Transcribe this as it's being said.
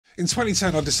In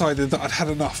 2010 I decided that I'd had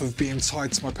enough of being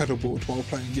tied to my pedal board while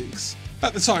playing gigs.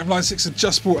 At the time, Line 6 had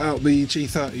just brought out the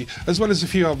G30, as well as a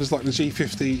few others like the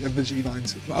G50 and the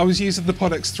G90. I was using the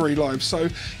Pod X3 Live, so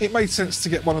it made sense to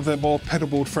get one of their more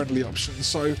pedalboard friendly options,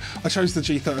 so I chose the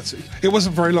G30. It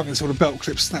wasn't very long until the belt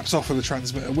clip snaps off of the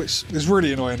transmitter, which is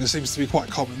really annoying and seems to be quite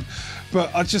common,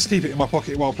 but I just keep it in my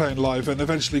pocket while playing live and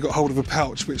eventually got hold of a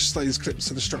pouch which stays clipped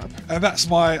to the strap. And that's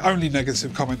my only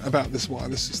negative comment about this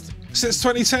wireless system. Since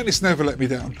 2010, it's never let me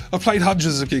down. I've played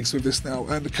hundreds of gigs with this now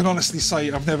and can honestly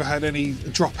say I've never had any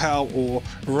dropout or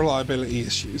reliability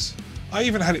issues. I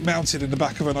even had it mounted in the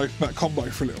back of an open back combo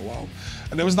for a little while,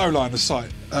 and there was no line of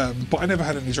sight, but I never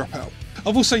had any dropout.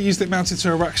 I've also used it mounted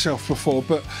to a rack shelf before,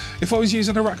 but if I was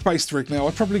using a rack-based rig now,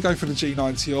 I'd probably go for the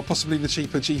G90 or possibly the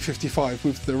cheaper G55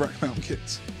 with the rack mount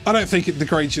kit. I don't think it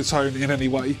degrades your tone in any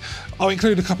way. I'll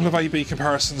include a couple of A/B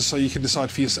comparisons so you can decide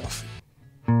for yourself.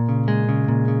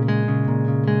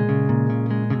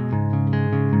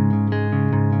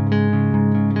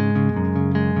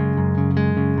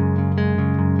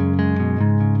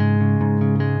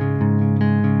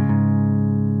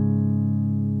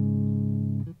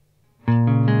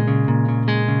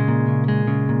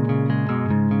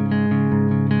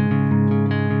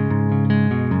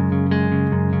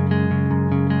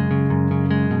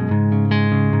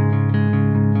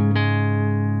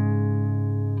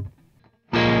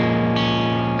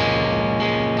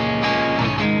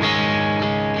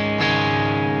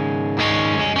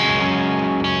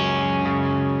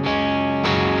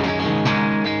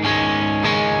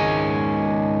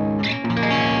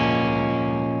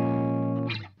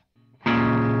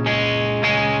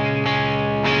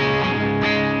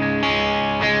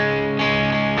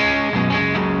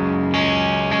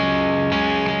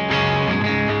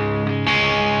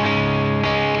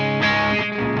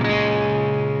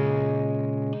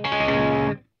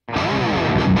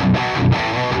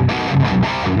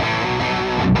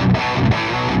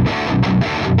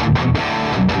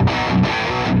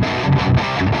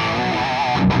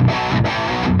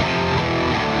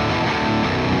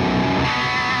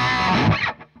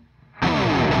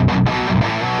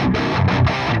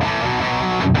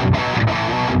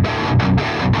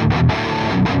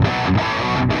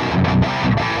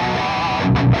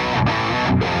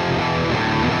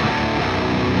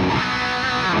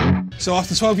 So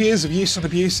after 12 years of use and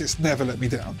abuse, it's never let me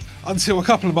down. Until a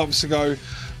couple of months ago,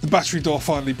 the battery door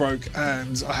finally broke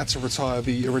and I had to retire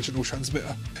the original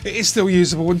transmitter. It is still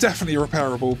usable and definitely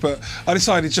repairable, but I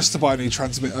decided just to buy a new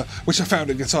transmitter, which I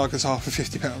found at Guitar Guitar for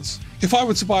 £50. If I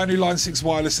were to buy a new Line 6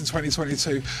 wireless in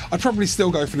 2022, I'd probably still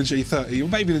go for the G30 or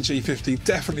maybe the G50,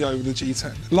 definitely over the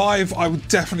G10. Live, I would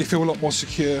definitely feel a lot more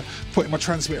secure putting my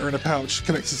transmitter in a pouch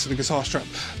connected to the guitar strap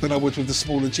than I would with the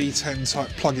smaller G10 type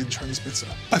plug-in transmitter.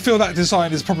 I feel that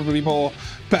design is probably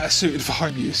better suited for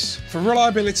home use. For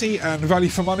reliability and value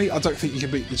for money, I don't think you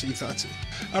can beat the G30.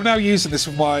 I'm now using this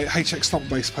with my HX Stomp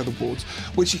Bass pedal board,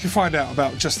 which you can find out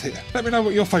about just here. Let me know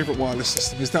what your favourite wireless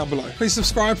system is down below. Please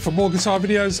subscribe for more guitar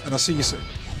videos and I'll see you soon.